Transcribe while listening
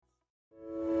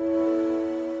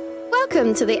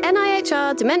Welcome to the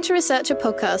NIHR Dementia Researcher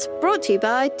podcast, brought to you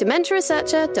by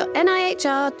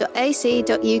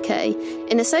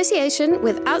dementiaresearcher.nihr.ac.uk in association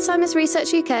with Alzheimer's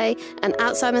Research UK and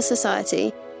Alzheimer's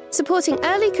Society, supporting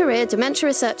early career dementia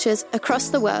researchers across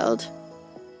the world.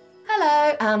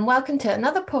 Hello, and welcome to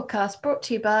another podcast brought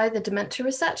to you by the Dementia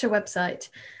Researcher website.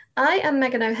 I am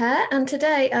Megan O'Hare, and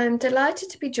today I am delighted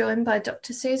to be joined by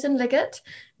Dr. Susan Liggett,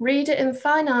 Reader in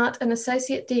Fine Art and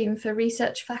Associate Dean for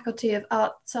Research Faculty of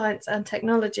Art, Science and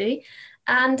Technology,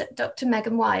 and Dr.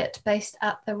 Megan Wyatt, based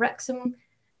at the Wrexham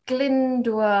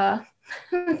Glyndŵr,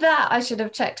 that I should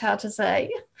have checked how to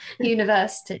say,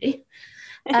 University.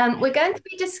 We're going to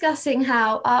be discussing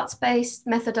how arts-based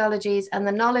methodologies and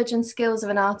the knowledge and skills of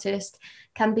an artist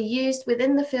can be used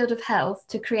within the field of health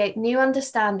to create new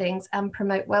understandings and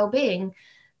promote well-being.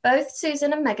 Both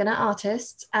Susan and Megan are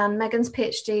artists, and Megan's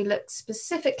PhD looks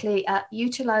specifically at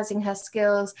utilising her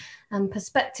skills and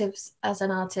perspectives as an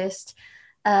artist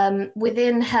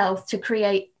within health to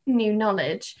create new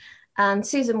knowledge. And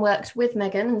Susan worked with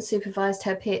Megan and supervised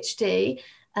her PhD,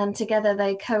 and together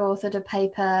they co-authored a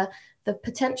paper, The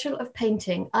Potential of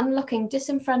Painting, Unlocking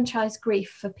Disenfranchised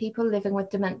Grief for People Living with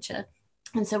Dementia.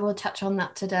 And so we'll touch on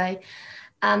that today.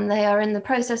 And they are in the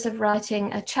process of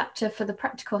writing a chapter for the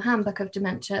Practical Handbook of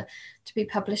Dementia to be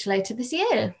published later this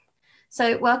year.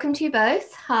 So welcome to you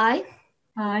both. Hi.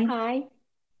 Hi. Hi.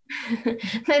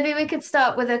 Maybe we could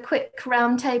start with a quick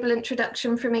roundtable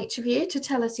introduction from each of you to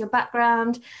tell us your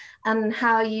background and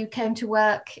how you came to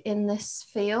work in this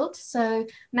field. So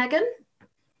Megan?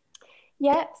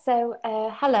 Yeah, so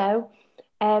hello.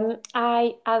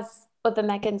 I, as other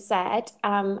Megan said,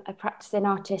 I'm a practicing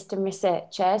artist and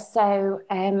researcher. So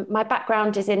my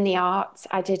background is in the arts.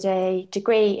 I did a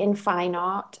degree in fine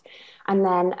art and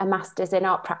then a master's in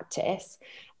art practice.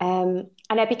 And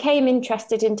I became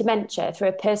interested in dementia through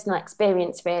a personal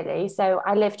experience, really. So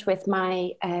I lived with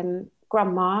my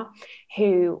grandma,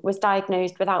 who was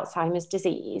diagnosed with Alzheimer's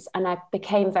disease, and I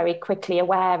became very quickly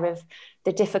aware of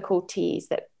the difficulties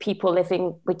that people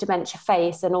living with dementia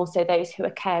face, and also those who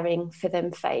are caring for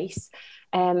them face.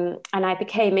 And I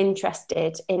became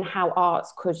interested in how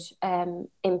arts could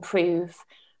improve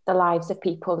the lives of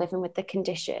people living with the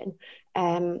condition.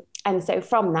 And so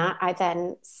from that, I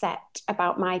then set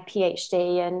about my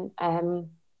PhD, and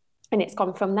it's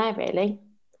gone from there, really,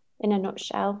 in a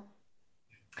nutshell.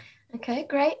 Okay,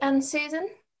 great. And Susan?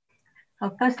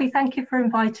 Well, firstly, thank you for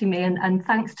inviting me, and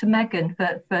thanks to Megan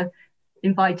for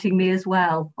inviting me as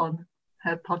well on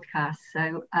her podcast.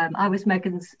 So I was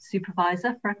Megan's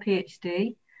supervisor for a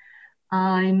PhD.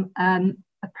 I'm a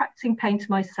practicing painter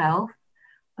myself,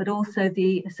 but also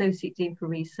the Associate Dean for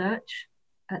Research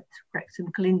at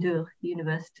Wrexham Glyndŵr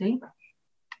University.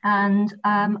 And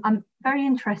I'm very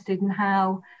interested in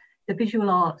how the visual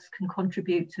arts can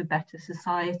contribute to a better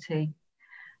society.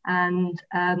 And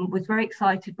was very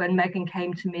excited when Megan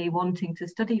came to me wanting to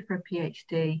study for a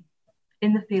PhD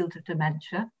in the field of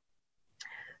dementia,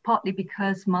 partly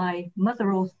because my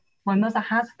mother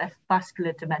has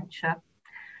vascular dementia,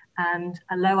 and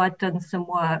although I'd done some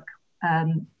work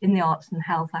in the arts and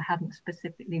health, I hadn't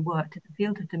specifically worked in the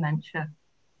field of dementia.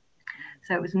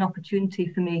 So it was an opportunity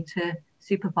for me to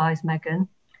supervise Megan.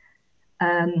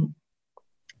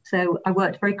 So I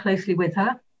worked very closely with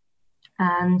her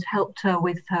and helped her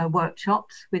with her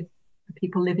workshops with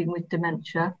people living with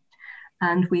dementia.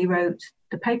 And we wrote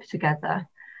the paper together.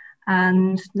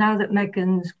 And now that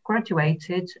Megan's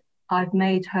graduated, I've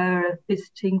made her a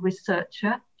visiting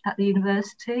researcher at the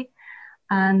university.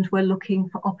 And we're looking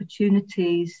for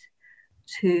opportunities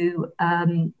to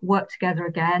work together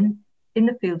again in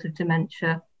the field of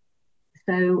dementia.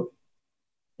 So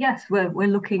yes, we're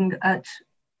looking at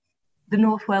the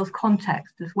North Wales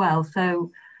context as well.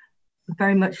 So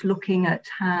very much looking at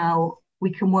how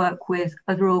we can work with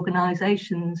other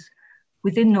organisations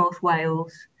within North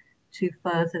Wales to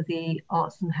further the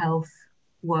arts and health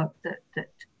work that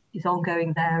is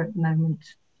ongoing there at the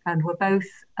moment. And we're both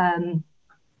on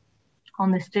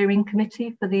the steering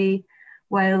committee for the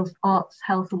Wales Arts,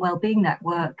 Health and Wellbeing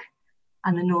Network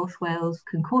and the North Wales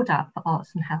Concordat for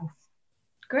Arts and Health.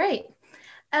 Great.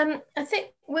 I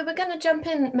think we were going to jump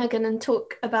in, Megan, and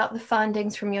talk about the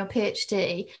findings from your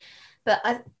PhD.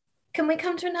 But can we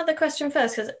come to another question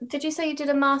first? Because did you say you did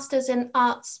a master's in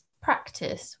arts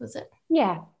practice, was it?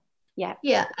 Yeah.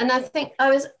 Yeah, and I think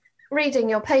I was reading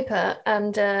your paper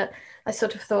and I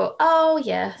sort of thought, oh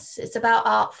yes, it's about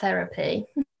art therapy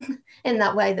in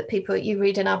that way that you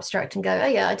read an abstract and go, oh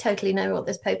yeah, I totally know what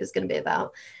this paper's going to be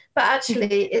about. But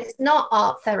actually it's not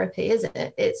art therapy, is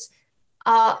it? It's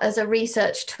art as a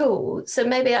research tool. So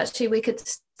maybe actually we could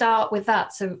start with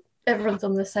that so everyone's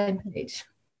on the same page.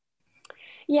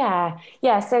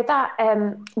 Yeah. So that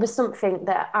was something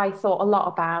that I thought a lot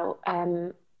about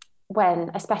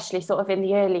when, especially sort of in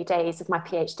the early days of my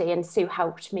PhD, and Sue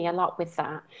helped me a lot with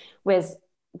that, was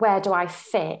where do I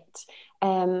fit?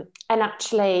 And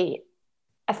actually,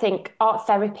 I think art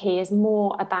therapy is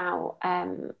more about,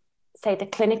 say, the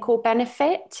clinical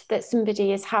benefit that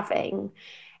somebody is having.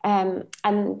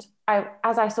 And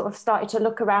as I sort of started to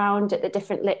look around at the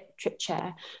different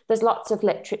literature, there's lots of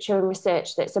literature and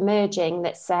research that's emerging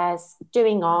that says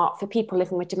doing art for people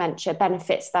living with dementia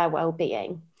benefits their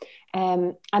well-being.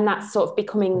 And that's sort of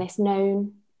becoming this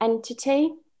known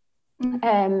entity,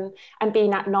 and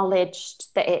being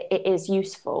acknowledged that it is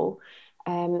useful.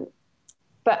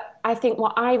 But I think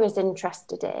what I was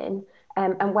interested in,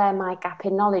 and where my gap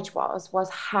in knowledge was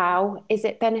how is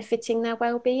it benefiting their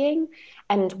well-being,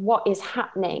 and what is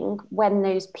happening when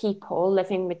those people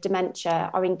living with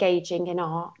dementia are engaging in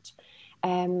art.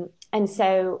 And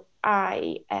so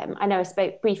I know I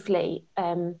spoke briefly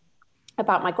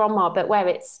about my grandma, but where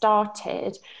it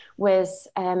started was,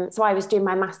 so I was doing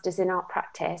my master's in art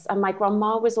practice, and my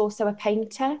grandma was also a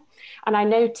painter, and I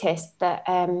noticed that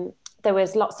there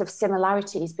was lots of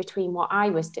similarities between what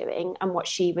I was doing and what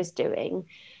she was doing,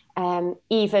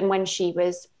 even when she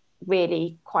was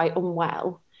really quite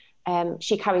unwell.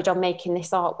 She carried on making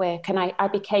this artwork, and I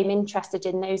became interested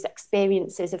in those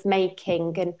experiences of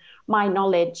making and my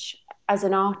knowledge as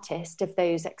an artist of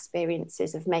those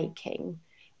experiences of making,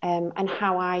 and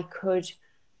how I could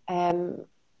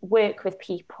work with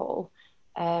people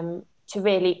to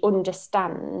really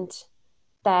understand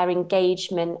their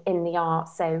engagement in the art.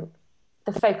 So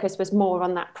the focus was more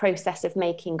on that process of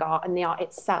making art and the art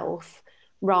itself,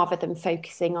 rather than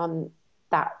focusing on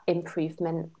that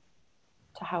improvement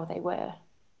to how they were.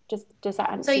 Does that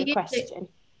answer your question?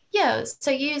 Yeah, so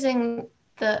using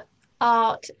the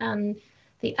art and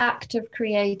the act of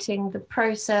creating, the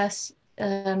process,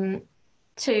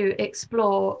 to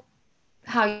explore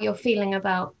how you're feeling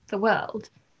about the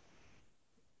world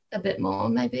a bit more,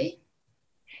 maybe.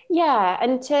 Yeah,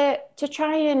 and to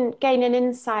try and gain an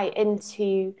insight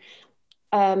into,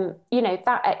 how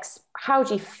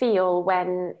do you feel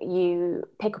when you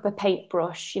pick up a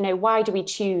paintbrush? Why do we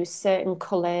choose certain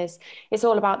colours? It's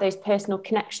all about those personal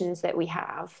connections that we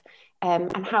have,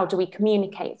 and how do we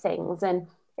communicate things? And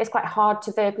it's quite hard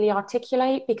to verbally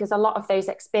articulate, because a lot of those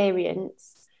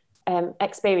experiences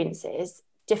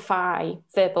defy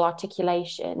verbal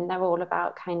articulation. They're all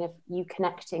about kind of you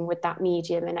connecting with that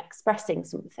medium and expressing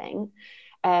something.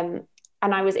 And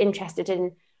I was interested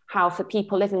in how, for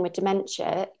people living with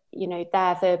dementia,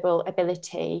 their verbal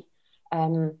ability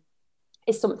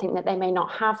is something that they may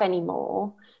not have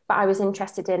anymore. But I was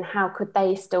interested in how could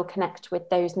they still connect with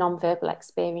those non-verbal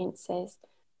experiences.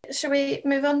 Shall we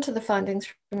move on to the findings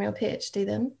from your PhD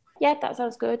then? Yeah, that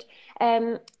sounds good.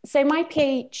 So my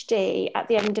PhD, at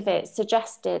the end of it,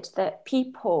 suggested that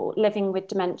people living with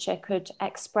dementia could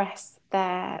express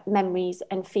their memories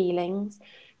and feelings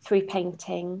through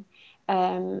painting.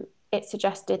 It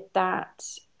suggested that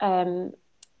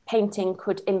painting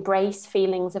could embrace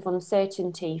feelings of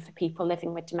uncertainty for people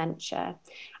living with dementia,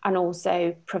 and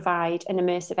also provide an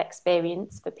immersive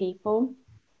experience for people.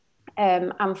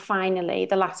 And finally,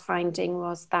 the last finding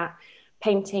was that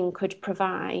painting could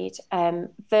provide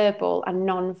verbal and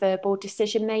non-verbal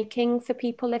decision-making for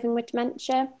people living with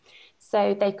dementia.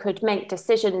 So they could make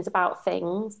decisions about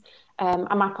things, and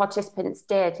my participants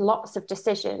did lots of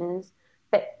decisions,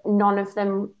 but none of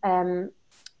them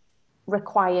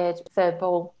required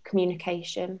verbal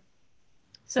communication.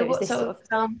 So what sort of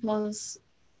examples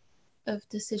of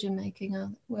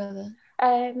decision-making were there?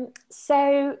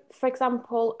 So, for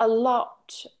example,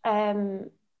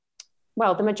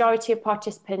 the majority of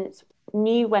participants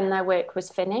knew when their work was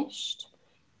finished.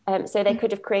 So they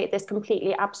could have created this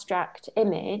completely abstract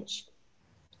image,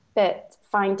 but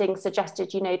findings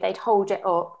suggested, they'd hold it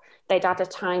up, they'd add a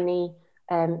tiny,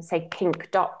 say, pink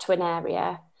dot to an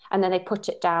area, and then they put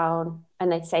it down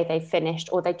and they'd say they finished,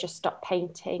 or they'd just stop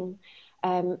painting.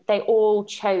 They all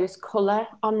chose colour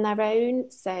on their own.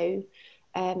 So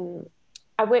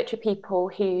I worked with people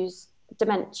whose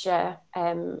dementia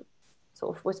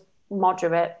sort of was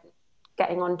moderate,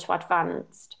 getting on to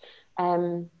advanced,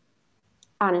 and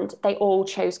they all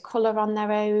chose colour on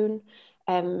their own.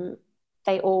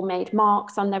 They all made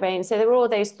marks on their own. So there were all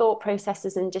those thought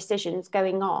processes and decisions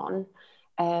going on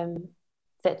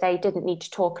that they didn't need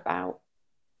to talk about.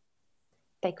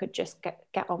 They could just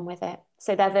get on with it.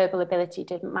 So their verbal ability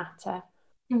didn't matter.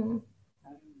 Mm.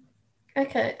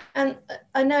 Okay, and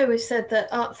I know we've said that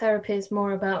art therapy is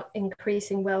more about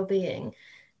increasing well-being,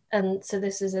 and so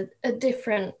this is a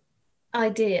different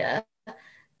idea,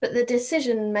 but the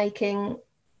decision-making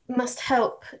must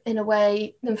help in a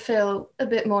way them feel a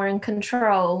bit more in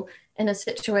control in a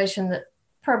situation that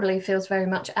probably feels very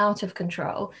much out of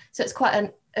control. So it's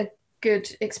quite a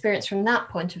good experience from that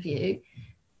point of view,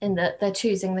 in that they're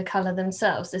choosing the colour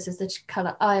themselves. This is the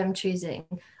colour I am choosing.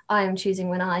 I am choosing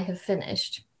when I have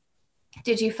finished.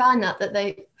 Did you find that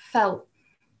they felt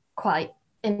quite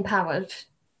empowered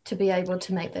to be able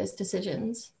to make those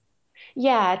decisions?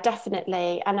 Yeah,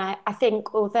 definitely. And I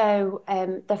think although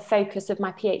the focus of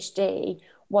my PhD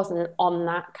wasn't on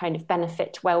that kind of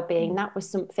benefit to well-being, that was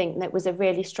something that was a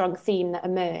really strong theme that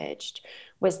emerged,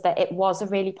 was that it was a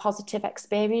really positive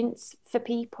experience for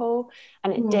people.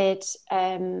 And it did,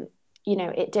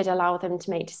 it did allow them to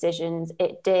make decisions.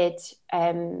 It did,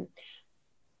 for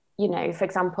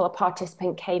example, a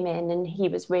participant came in and he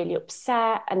was really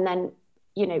upset. And then,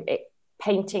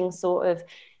 painting sort of,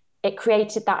 it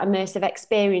created that immersive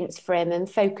experience for him and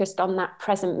focused on that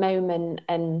present moment,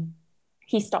 and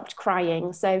he stopped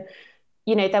crying. So,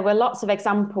 there were lots of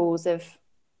examples of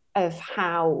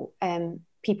how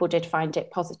people did find it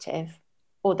positive,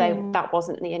 although that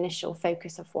wasn't the initial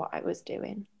focus of what I was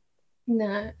doing.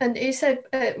 No, and you said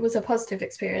it was a positive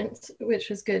experience, which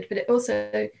was good, but it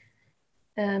also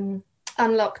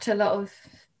unlocked a lot of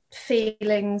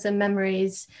feelings and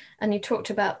memories. And you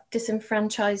talked about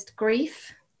disenfranchised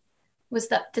grief.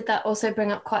 Did that also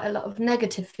bring up quite a lot of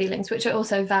negative feelings, which are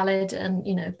also valid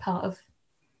and part of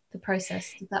the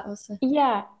process? Did that also?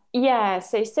 Yeah.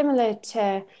 So similar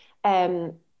to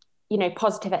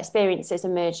positive experiences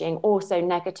emerging, also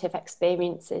negative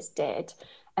experiences did.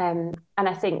 And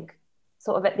I think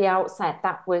sort of at the outset,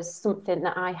 that was something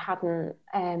that I hadn't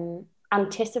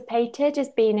anticipated as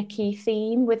being a key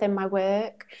theme within my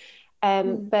work.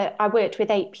 But I worked with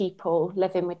 8 people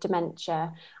living with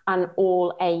dementia, and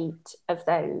all 8 of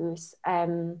those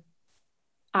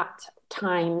at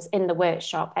times in the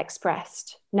workshop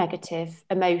expressed negative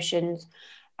emotions,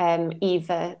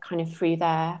 either kind of through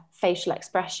their facial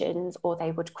expressions, or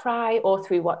they would cry, or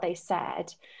through what they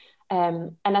said.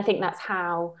 And I think that's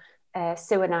how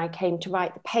Sue and I came to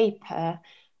write the paper,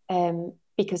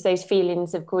 because those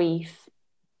feelings of grief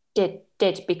did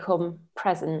become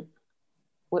present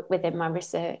within my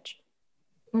research.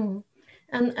 And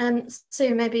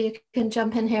Sue, maybe you can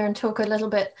jump in here and talk a little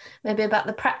bit maybe about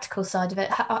the practical side of it,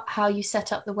 how you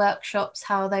set up the workshops,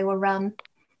 how they were run.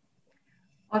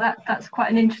 Well, that's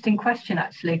quite an interesting question,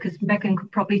 actually, because Megan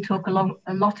could probably talk a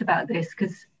lot about this,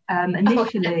 because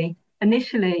initially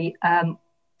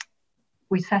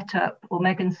we set up, or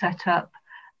Megan set up,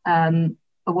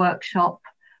 a workshop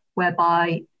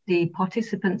whereby the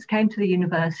participants came to the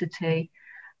university,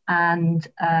 and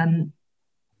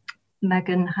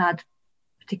Megan had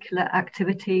particular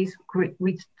activities.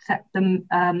 We set them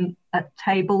at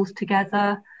tables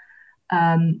together.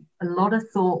 A lot of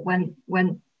thought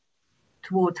went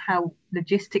towards how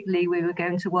logistically we were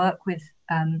going to work with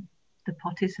the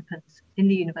participants in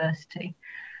the university.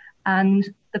 And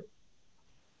the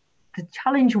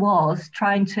challenge was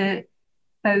trying to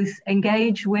both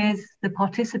engage with the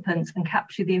participants and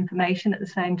capture the information at the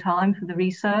same time for the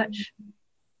research.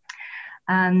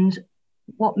 And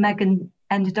what Megan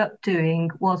ended up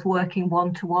doing was working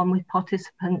one-to-one with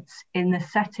participants in the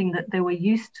setting that they were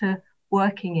used to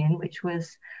working in, which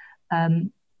was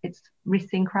it's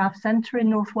Ruthin Craft Centre in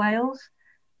North Wales,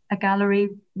 a gallery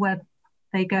where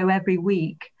they go every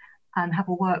week and have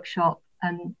a workshop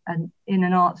and in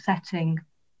an art setting.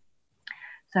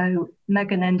 So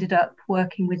Megan ended up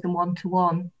working with them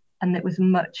one-to-one, and it was a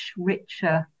much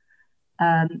richer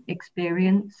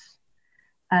experience.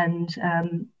 And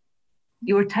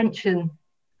your attention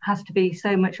has to be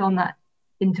so much on that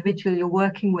individual you're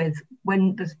working with.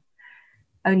 When there's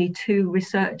only 2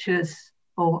 researchers,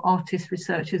 or artist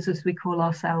researchers as we call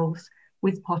ourselves,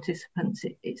 with participants,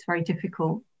 it's very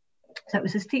difficult. So it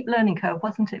was a steep learning curve,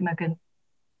 wasn't it, Megan?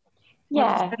 Yeah.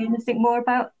 Want to say anything more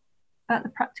about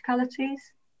the practicalities?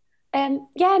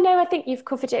 I think you've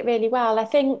covered it really well. I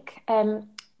think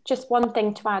just one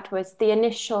thing to add was the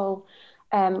initial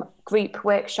group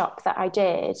workshop that I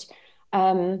did.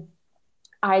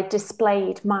 I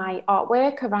displayed my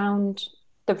artwork around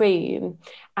the room,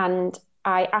 and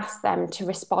I asked them to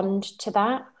respond to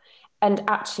that. And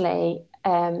actually,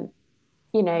 they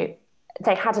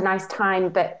had a nice time,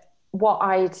 but what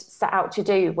I'd set out to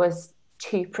do was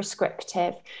too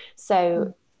prescriptive.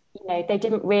 So, they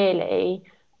didn't really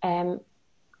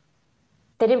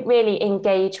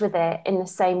engage with it in the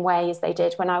same way as they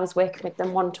did when I was working with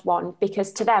them one-to-one,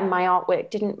 because to them, my artwork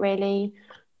didn't really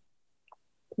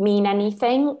mean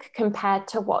anything compared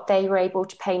to what they were able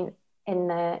to paint in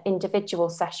the individual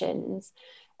sessions.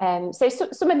 So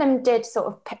some of them did sort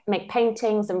of make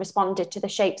paintings and responded to the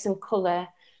shapes and colour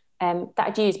that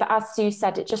I'd used. But as Sue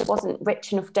said, it just wasn't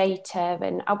rich enough data,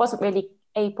 and I wasn't really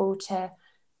able to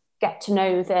get to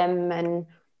know them and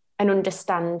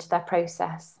understand their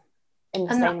process in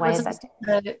the same way as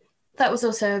I did. That was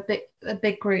also a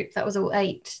big group. That was all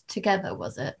 8 together,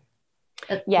 was it?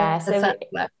 Yeah. So the first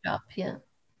workshop, yeah.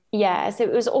 Yeah, so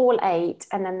it was all 8,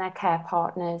 and then their care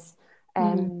partners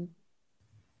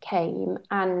came.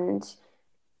 And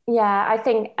yeah, I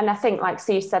think like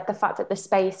Sue said, the fact that the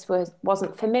space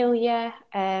wasn't familiar,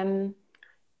 and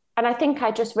I think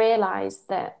I just realised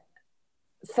that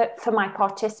for my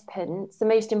participants, the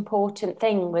most important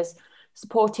thing was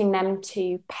supporting them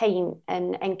to paint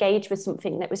and engage with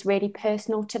something that was really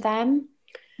personal to them,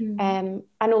 and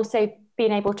also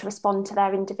being able to respond to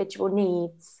their individual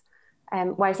needs.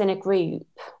 Whereas in a group,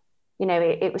 you know,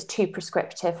 it was too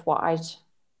prescriptive what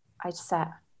I'd set.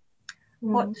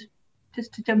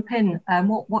 Just to jump in,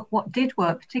 what did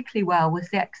work particularly well was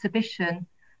the exhibition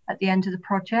at the end of the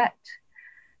project.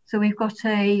 So we've got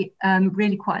a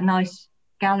really quite a nice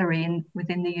gallery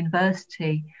within the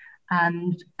university,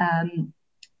 and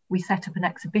we set up an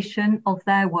exhibition of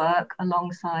their work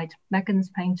alongside Megan's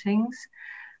paintings.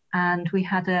 And we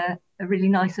had a really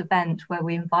nice event where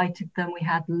we invited them. We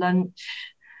had lunch,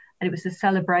 and it was a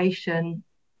celebration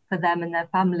for them and their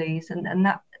families. And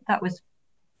that was a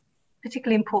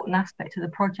particularly important aspect of the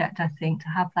project, I think, to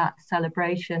have that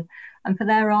celebration and for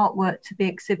their artwork to be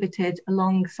exhibited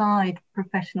alongside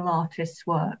professional artists'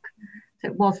 work. So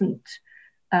it wasn't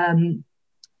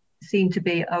seen to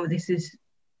be, oh, this is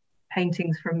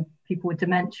paintings from people with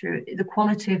dementia. The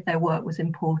quality of their work was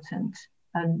important,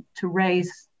 and to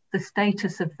raise the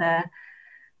status of their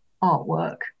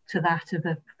artwork to that of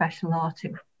a professional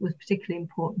artist was particularly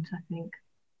important, I think.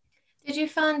 Did you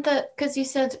find that, because you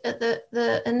said at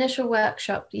the initial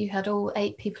workshop you had all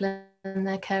 8 people and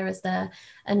their carers there,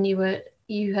 and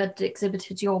you had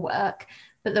exhibited your work,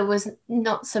 but there was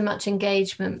not so much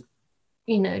engagement,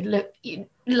 you know,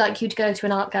 like you'd go to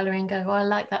an art gallery and go, oh, I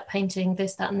like that painting,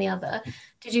 this, that and the other.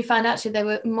 Did you find actually they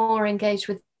were more engaged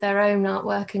with their own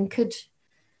artwork and could,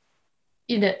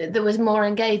 you know, there was more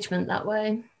engagement that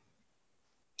way?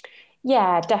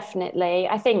 Yeah, definitely.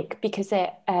 I think because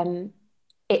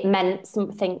it meant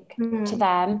something to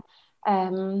them,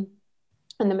 and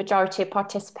the majority of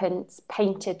participants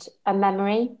painted a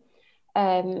memory.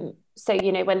 So,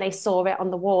 you know, when they saw it on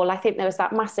the wall, I think there was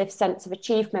that massive sense of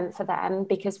achievement for them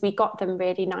because we got them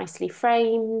really nicely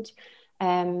framed.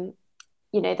 You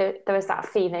know, there was that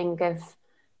feeling of,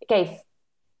 it gave,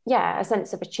 a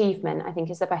sense of achievement, I think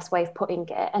is the best way of putting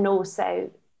it. And also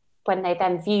when they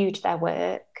then viewed their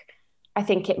work, I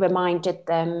think it reminded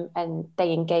them and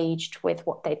they engaged with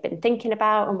what they'd been thinking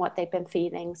about and what they'd been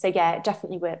feeling. So yeah, it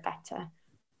definitely worked better.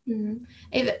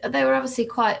 They were obviously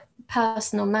quite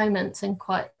personal moments and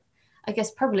quite, I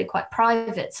guess, probably quite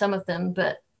private, some of them,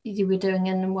 but you were doing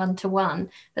in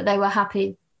one-to-one, but they were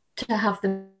happy to have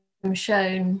them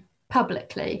shown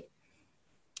publicly.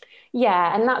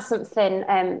 Yeah, and that's something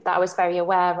that I was very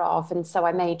aware of, and so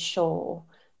I made sure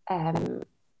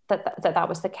that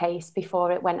was the case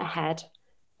before it went ahead.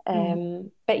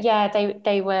 But yeah,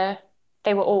 they were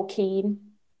all keen,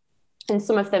 and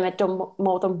some of them had done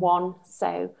more than one.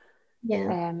 So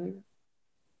yeah.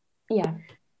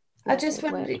 I just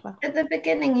wondered, at the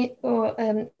beginning,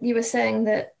 you were saying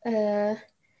that they're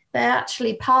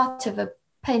actually part of a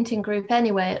painting group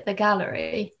anyway at the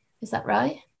gallery. Is that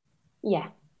right? Yeah.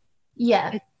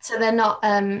 Yeah. So they're not.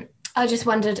 I just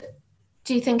wondered,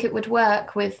 do you think it would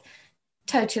work with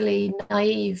totally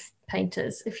naive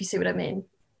painters, if you see what I mean?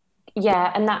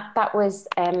 Yeah, and that was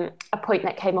a point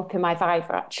that came up in my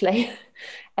Viva, actually.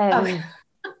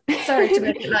 Sorry to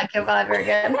make it like your Viva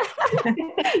again.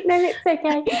 No, it's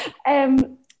okay.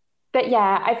 But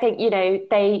yeah, I think, you know,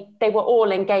 they were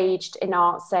all engaged in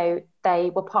art, so they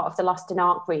were part of the Lost in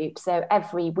Art group. So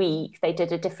every week they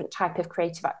did a different type of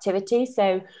creative activity.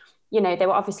 So, you know, they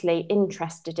were obviously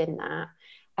interested in that.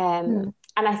 And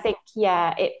I think,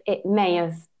 it may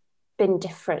have been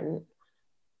different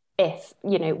if,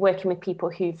 you know, working with people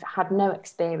who've had no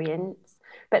experience,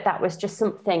 but that was just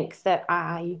something that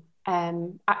I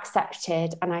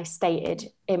accepted, and I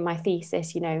stated in my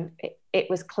thesis, you know, I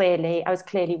was clearly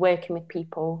working with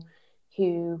people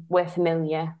who were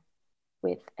familiar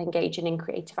with engaging in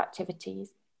creative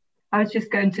activities. I was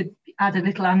just going to add a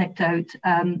little anecdote.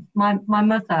 My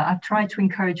mother, I've tried to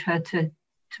encourage her to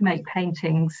make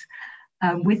paintings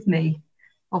with me.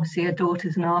 Obviously, her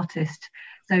daughter's an artist,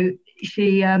 so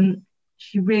she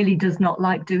really does not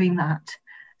like doing that.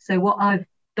 So what I've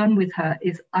done with her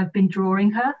is I've been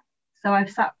drawing her. So I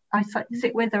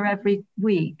sit with her every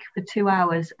week for 2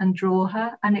 hours and draw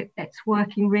her, and it's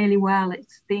working really well.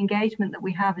 It's the engagement that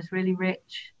we have is really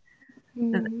rich.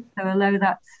 So although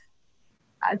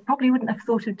I probably wouldn't have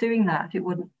thought of doing that if it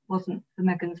wasn't for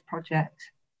Megan's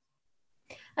project.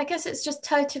 I guess it's just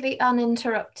totally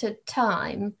uninterrupted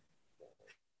time,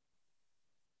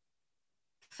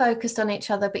 focused on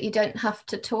each other, but you don't have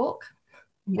to talk.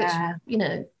 Yeah.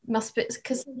 Which, must be,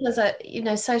 because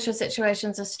sometimes, social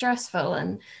situations are stressful,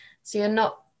 and so you're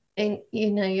not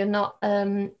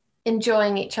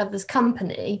enjoying each other's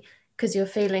company because you're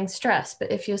feeling stressed.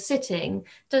 But if you're sitting,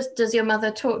 does your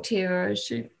mother talk to you, or is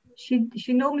she?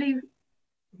 She normally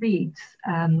reads.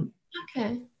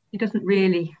 Okay. She doesn't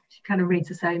really. She kind of reads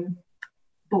the same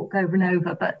book over and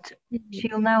over, but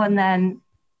she'll now and then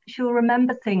she'll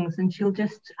remember things, and she'll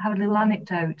just have a little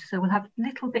anecdote. So we'll have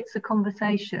little bits of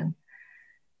conversation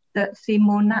that seem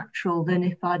more natural than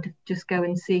if I'd just go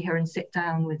and see her and sit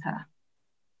down with her.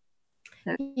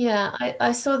 So. Yeah,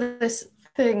 I saw this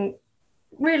thing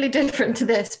really different to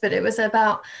this, but it was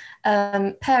about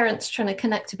parents trying to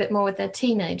connect a bit more with their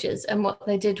teenagers, and what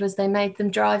they did was they made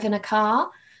them drive in a car.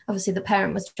 Obviously the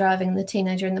parent was driving, the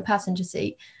teenager in the passenger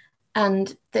seat,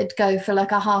 and they'd go for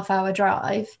like a half-hour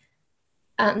drive,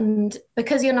 and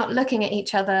because you're not looking at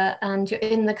each other and you're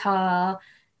in the car,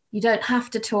 you don't have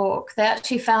to talk. They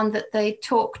actually found that they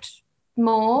talked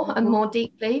more and more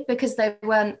deeply because they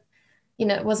weren't,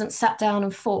 it wasn't sat down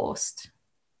and forced.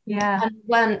 Yeah. And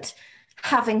weren't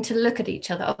having to look at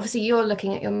each other. Obviously you're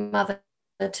looking at your mother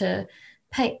to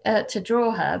paint, to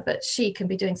draw her, but she can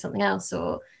be doing something else,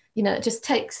 or it just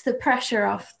takes the pressure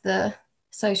off the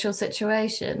social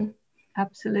situation.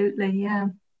 Absolutely, yeah.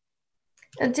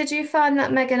 And did you find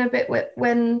that, Megan, a bit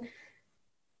when,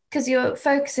 because you're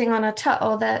focusing on a task,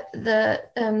 or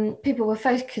the people were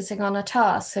focusing on a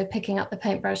task, so picking up the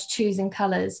paintbrush, choosing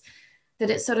colours, that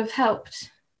it sort of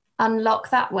helped unlock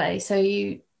that way, so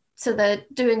they're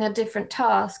doing a different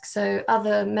task, so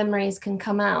other memories can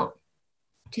come out.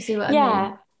 Do you see what I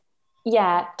mean?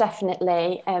 Yeah,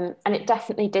 definitely. And it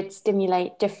definitely did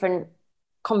stimulate different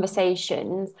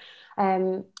conversations.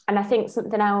 And I think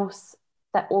something else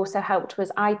that also helped was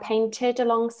I painted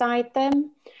alongside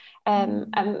them.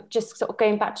 And just sort of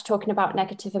going back to talking about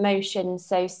negative emotions.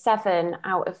 So 7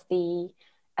 out of the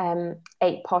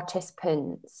 8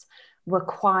 participants were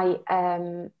quite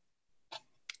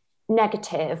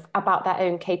negative about their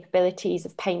own capabilities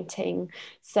of painting.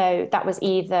 So that was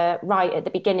either right at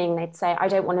the beginning, they'd say, I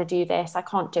don't want to do this, I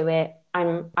can't do it,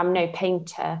 I'm no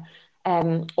painter.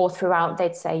 Or throughout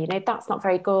they'd say, that's not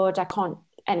very good, I can't.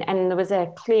 And there was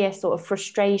a clear sort of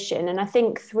frustration. And I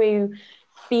think through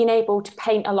being able to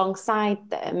paint alongside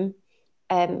them,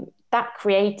 that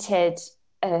created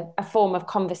a form of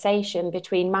conversation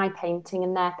between my painting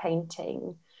and their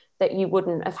painting that you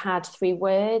wouldn't have had through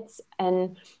words.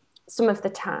 And some of the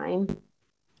time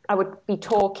I would be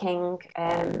talking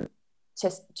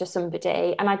to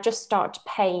somebody and I'd just start to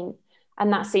paint,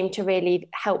 and that seemed to really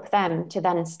help them to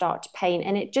then start to paint.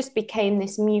 And it just became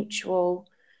this mutual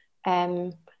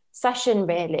session,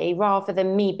 really, rather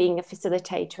than me being a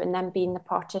facilitator and then being the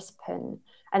participant.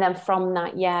 And then from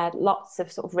that, lots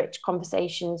of sort of rich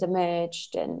conversations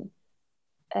emerged, and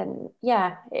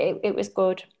it was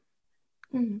good.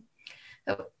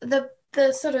 The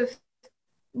sort of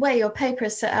way your paper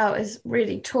is set out is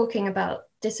really talking about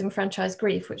disenfranchised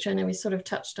grief, which I know we sort of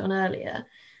touched on earlier.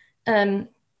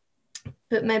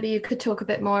 But maybe you could talk a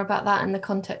bit more about that in the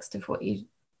context of what you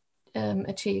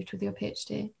achieved with your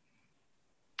PhD.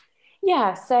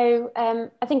 Yeah, so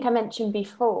I think I mentioned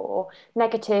before,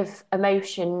 negative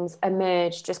emotions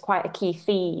emerged as quite a key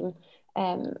theme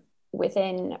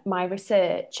within my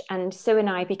research. And Sue and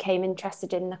I became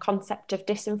interested in the concept of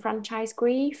disenfranchised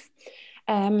grief.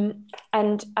 And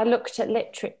I looked at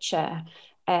literature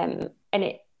and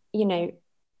it,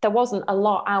 there wasn't a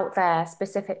lot out there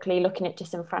specifically looking at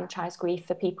disenfranchised grief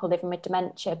for people living with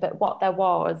dementia. But what there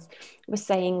was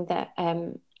saying that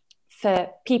for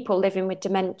people living with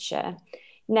dementia,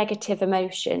 negative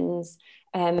emotions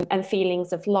and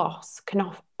feelings of loss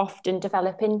can often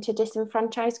develop into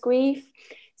disenfranchised grief.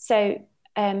 So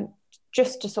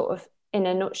just to sort of, in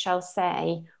a nutshell,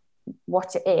 say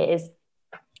what it is,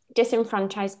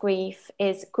 disenfranchised grief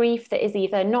is grief that is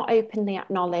either not openly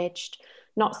acknowledged,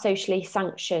 not socially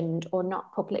sanctioned, or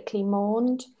not publicly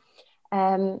mourned.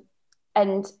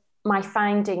 And my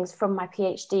findings from my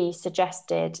PhD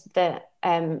suggested that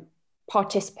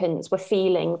participants were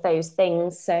feeling those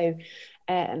things. So,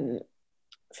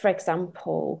 for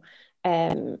example,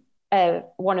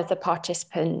 one of the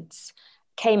participants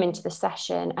came into the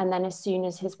session, and then as soon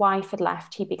as his wife had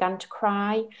left, he began to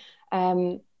cry.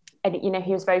 and, you know,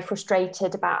 he was very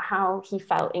frustrated about how he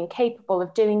felt incapable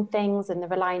of doing things and the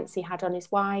reliance he had on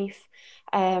his wife.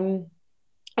 And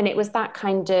it was that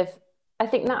kind of, I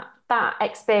think that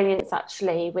experience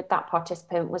actually with that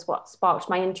participant was what sparked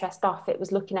my interest off. It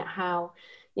was looking at how,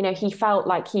 you know, he felt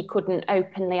like he couldn't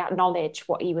openly acknowledge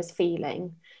what he was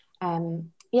feeling.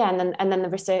 And then the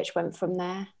research went from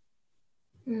there.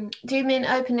 Do you mean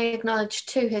openly acknowledge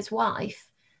to his wife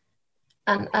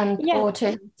and Yeah. or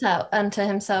to himself and to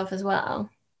himself as well?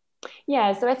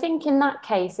 Yeah, so I think in that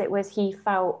case it was he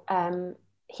felt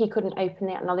he couldn't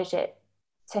openly acknowledge it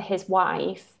to his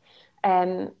wife.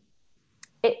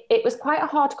 It was quite a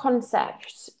hard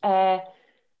concept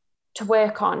to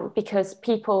work on because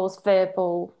people's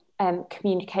verbal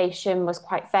communication was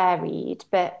quite varied,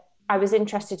 but I was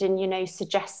interested in,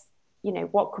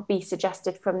 what could be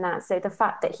suggested from that. So the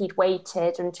fact that he'd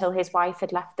waited until his wife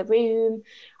had left the room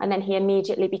and then he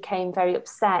immediately became very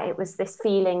upset. It was this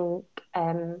feeling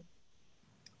that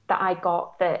I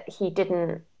got that he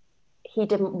didn't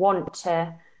want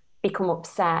to become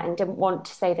upset and didn't want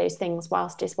to say those things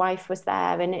whilst his wife was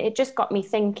there. And it just got me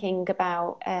thinking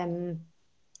about,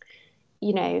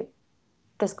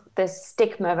 there's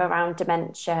stigma around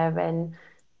dementia and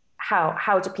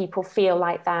how do people feel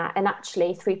like that? And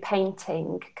actually through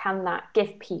painting, can that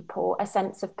give people a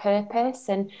sense of purpose?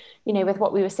 And, you know, with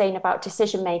what we were saying about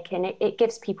decision making, it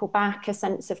gives people back a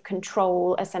sense of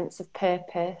control, a sense of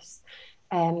purpose.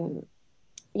 And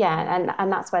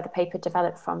that's where the paper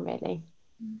developed from, really.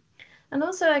 And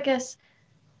also, I guess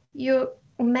you're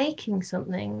making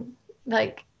something,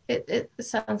 like it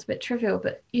sounds a bit trivial,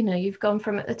 but, you know, you've gone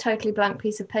from a totally blank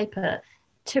piece of paper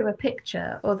to a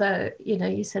picture, although, you know,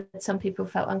 you said some people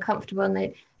felt uncomfortable and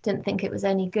they didn't think it was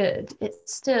any good.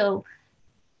 It's still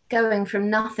going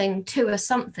from nothing to a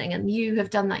something, and you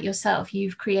have done that yourself.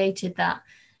 You've created that,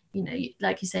 you know,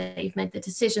 like you say, you've made the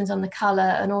decisions on the color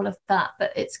and all of that,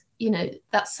 but it's, you know,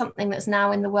 that's something that's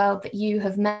now in the world that you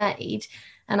have made.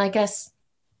 And I guess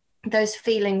those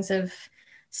feelings of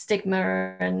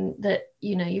stigma and that,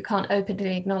 you know, you can't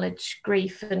openly acknowledge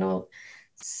grief and all,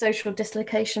 social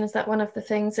dislocation, is that one of the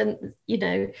things? And, you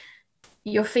know,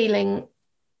 you're feeling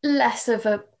less of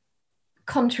a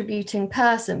contributing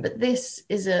person, but this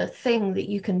is a thing that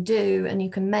you can do and you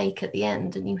can make at the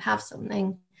end, and you have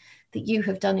something that you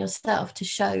have done yourself to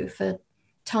show for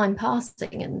time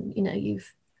passing, and, you know,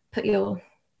 you've put your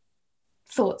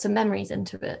thoughts and memories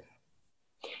into it.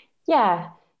 Yeah,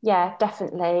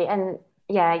 definitely. And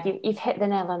yeah, you've hit the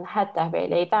nail on the head there,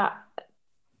 really.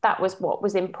 That was what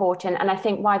was important. And I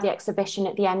think why the exhibition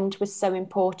at the end was so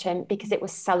important, because it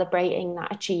was celebrating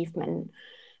that achievement.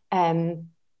 And,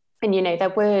 you know, there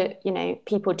were, you know,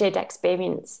 people did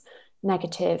experience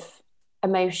negative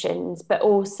emotions, but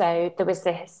also there was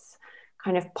this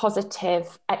kind of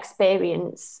positive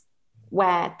experience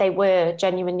where they were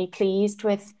genuinely pleased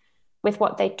with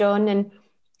what they'd done. And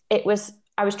I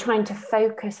was trying to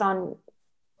focus on,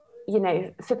 you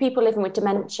know, for people living with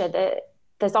dementia, that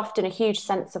there's often a huge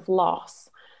sense of loss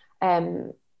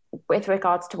with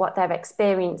regards to what they're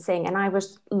experiencing. And I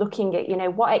was looking at, you know,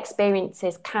 what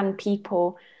experiences can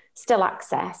people still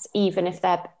access, even if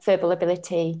their verbal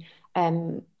ability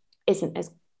isn't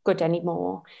as good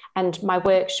anymore. And my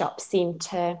workshops seem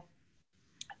to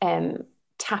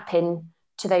tap in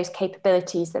to those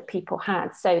capabilities that people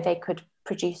had, so they could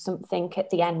produce something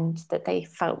at the end that they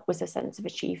felt was a sense of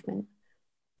achievement.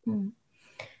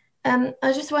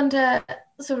 I just wonder,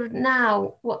 sort of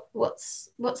now,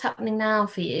 what's happening now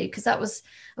for you? Because that was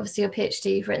obviously your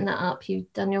PhD, you've written that up,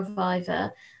 you've done your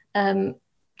Viva. Do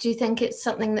you think it's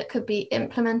something that could be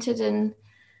implemented in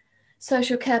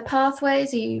social care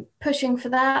pathways? Are you pushing for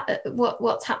that?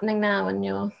 What's happening now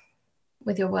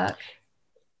with your work?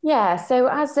 Yeah, so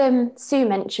as Sue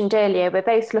mentioned earlier, we're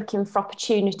both looking for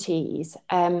opportunities.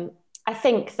 I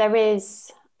think there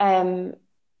is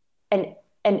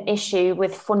an issue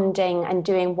with funding and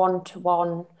doing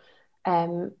one-to-one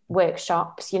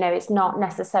workshops. You know, it's not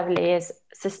necessarily as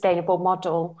sustainable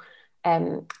model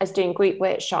as doing group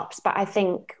workshops, but I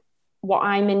think what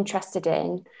I'm interested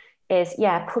in is,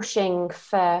 pushing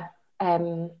for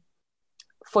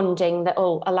funding that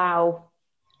will allow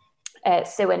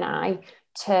Sue and I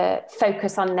to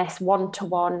focus on this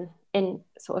one-to-one in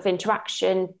sort of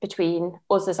interaction between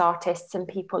us as artists and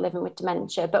people living with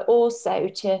dementia, but also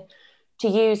to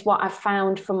use what I've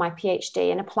found from my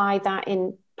PhD and apply that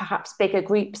in perhaps bigger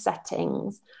group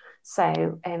settings.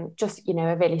 So just, you know,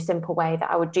 a really simple way that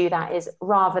I would do that is,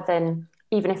 rather than,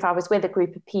 even if I was with a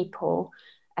group of people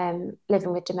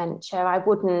living with dementia, I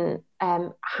wouldn't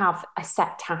have a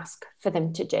set task for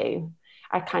them to do.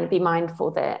 I'd kind of be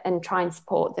mindful that and try and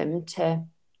support them to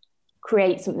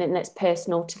create something that's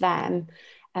personal to them.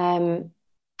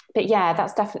 But yeah,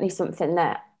 that's definitely something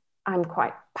that I'm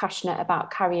quite passionate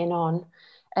about carrying on.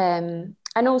 And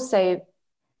also,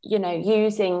 you know,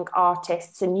 using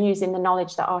artists and using the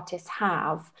knowledge that artists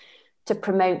have to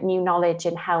promote new knowledge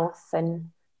in health.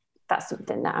 And that's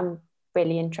something that I'm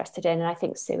really interested in. And I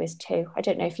think Sue is too. I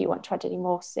don't know if you want to add any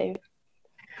more, Sue.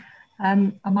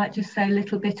 I might just say a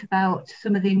little bit about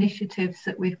some of the initiatives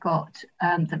that we've got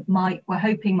that we're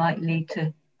hoping might lead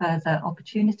to further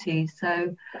opportunities.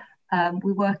 So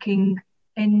we're working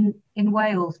in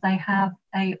Wales. They have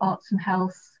a arts and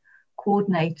health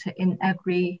coordinator in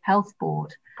every health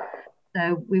board.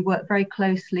 So we work very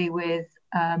closely with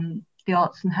the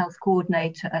arts and health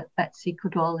coordinator at Betsy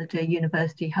Cadwaladr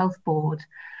University Health Board.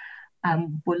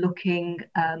 We're looking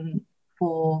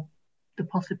for the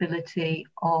possibility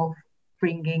of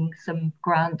bringing some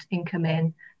grant income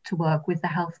in to work with the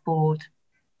health board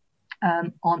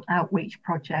on outreach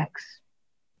projects,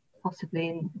 possibly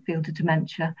in the field of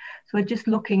dementia. So we're just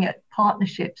looking at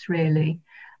partnerships really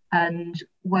and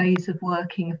ways of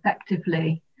working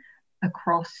effectively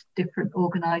across different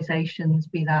organisations,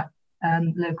 be that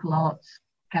local arts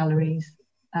galleries,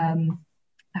 the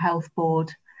health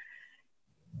board.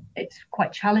 It's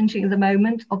quite challenging at the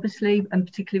moment, obviously, and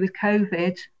particularly with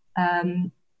COVID.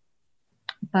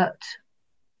 But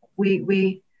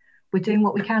we're doing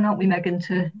what we can, aren't we, Megan,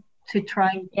 to try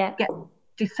and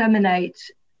disseminate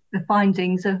the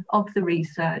findings of the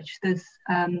research. There's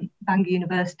Bangor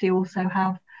University also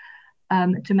have a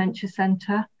dementia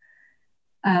centre.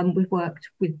 We've worked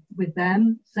with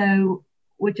them. So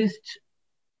we're just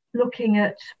looking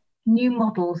at new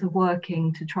models of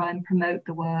working to try and promote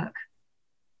the work.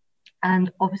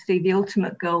 And obviously the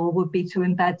ultimate goal would be to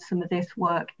embed some of this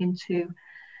work into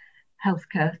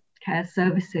healthcare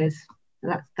services.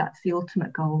 That's the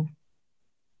ultimate goal.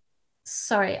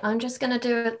 Sorry, I'm just going to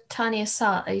do a tiny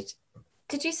aside.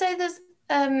 Did you say there's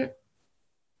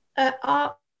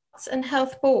Arts and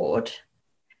Health Board?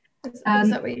 Is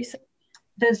that what you said?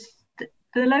 There's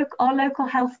our local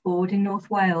health board in North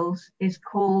Wales is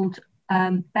called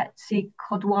Betsy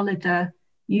Cadwaladr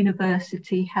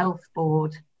University Health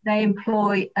Board. They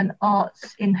employ an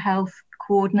arts in health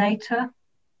coordinator.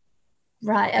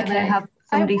 Right, okay. And they have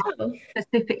somebody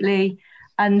specifically,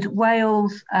 and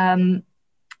Wales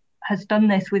has done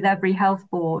this with every health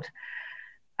board,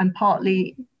 and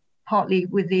partly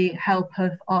with the help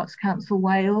of Arts Council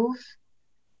Wales,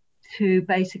 to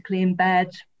basically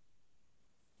embed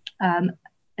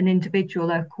an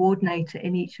individual, a coordinator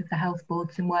in each of the health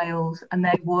boards in Wales, and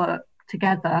they work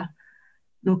together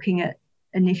looking at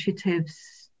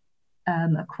initiatives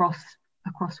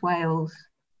across Wales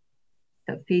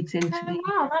that feeds into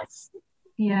wow,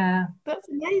 that's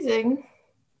amazing.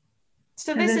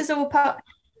 So this is all part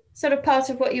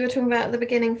of what you were talking about at the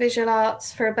beginning, visual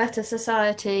arts for a better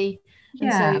society.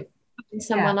 And so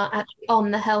someone actually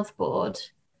on the health board.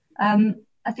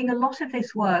 I think a lot of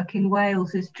this work in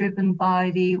Wales is driven by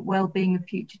the Wellbeing of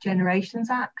Future Generations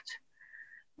Act,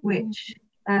 which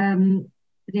the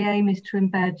aim is to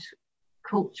embed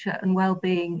culture and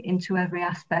well-being into every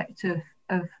aspect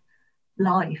of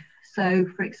life. So,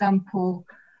 for example,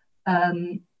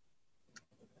 all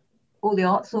the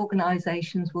arts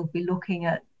organisations will be looking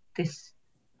at this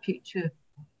Future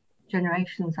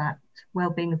Generations Act,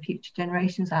 Wellbeing of Future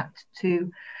Generations Act,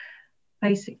 to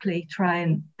basically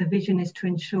the vision is to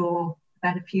ensure a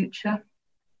better future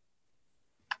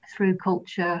through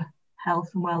culture, health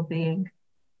and well-being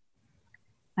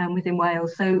within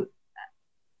Wales. So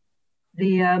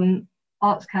the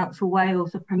Arts Council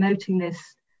Wales are promoting this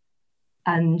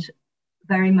and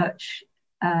very much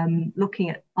looking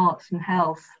at arts and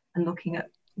health and looking at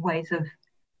ways of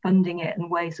funding it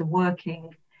and ways of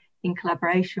working in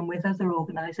collaboration with other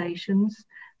organisations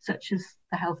such as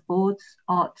the health boards,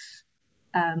 arts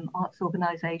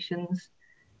organisations,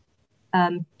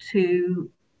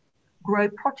 to grow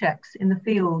projects in the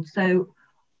field. So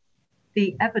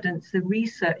the evidence, the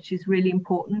research is really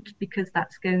important, because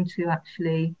that's going to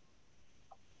actually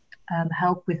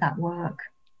help with that work.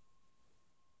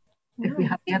 If we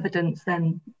have the evidence,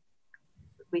 then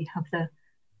we have the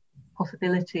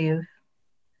possibility of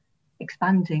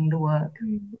expanding the work.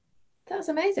 That's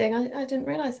amazing. I didn't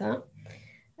realise that.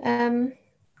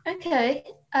 Okay,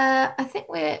 I think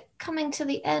we're coming to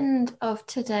the end of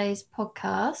today's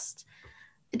podcast.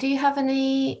 Do you have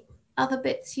any other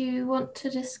bits you want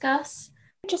to discuss?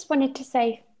 I just wanted to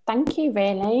say thank you,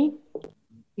 really.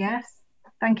 Yes,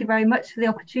 thank you very much for the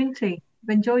opportunity.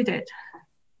 I've enjoyed it.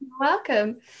 You're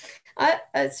welcome.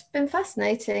 It's been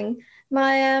fascinating.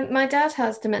 My dad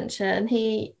has dementia, and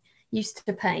he used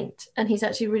to paint, and he's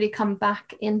actually really come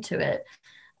back into it.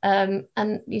 And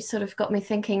you sort of got me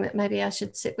thinking that maybe I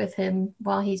should sit with him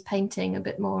while he's painting a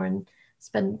bit more and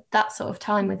spend that sort of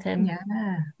time with him.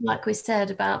 Yeah. Like we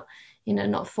said about,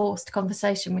 not forced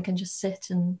conversation. We can just sit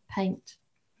and paint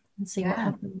and see what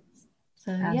happens.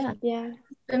 So yeah, it's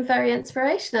been very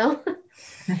inspirational.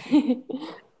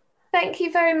 Thank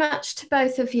you very much to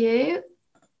both of you.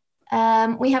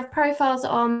 We have profiles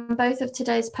on both of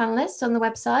today's panelists on the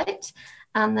website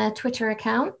and their Twitter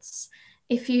accounts.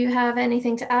 If you have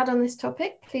anything to add on this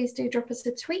topic, please do drop us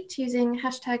a tweet using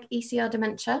hashtag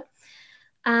ECRDementia.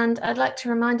 And I'd like to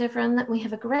remind everyone that we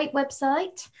have a great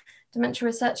website,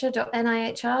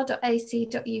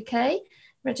 dementiaresearcher.nihr.ac.uk.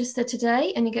 Register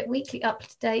today and you get weekly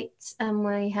updates, and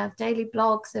we have daily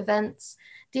blogs, events,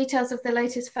 details of the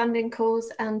latest funding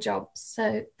calls and jobs.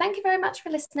 So thank you very much for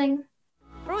listening.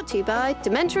 Brought to you by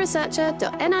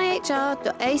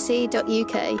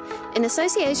dementiaresearcher.nihr.ac.uk in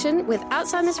association with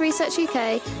Alzheimer's Research UK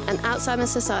and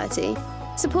Alzheimer's Society,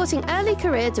 supporting early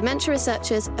career dementia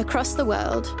researchers across the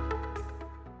world.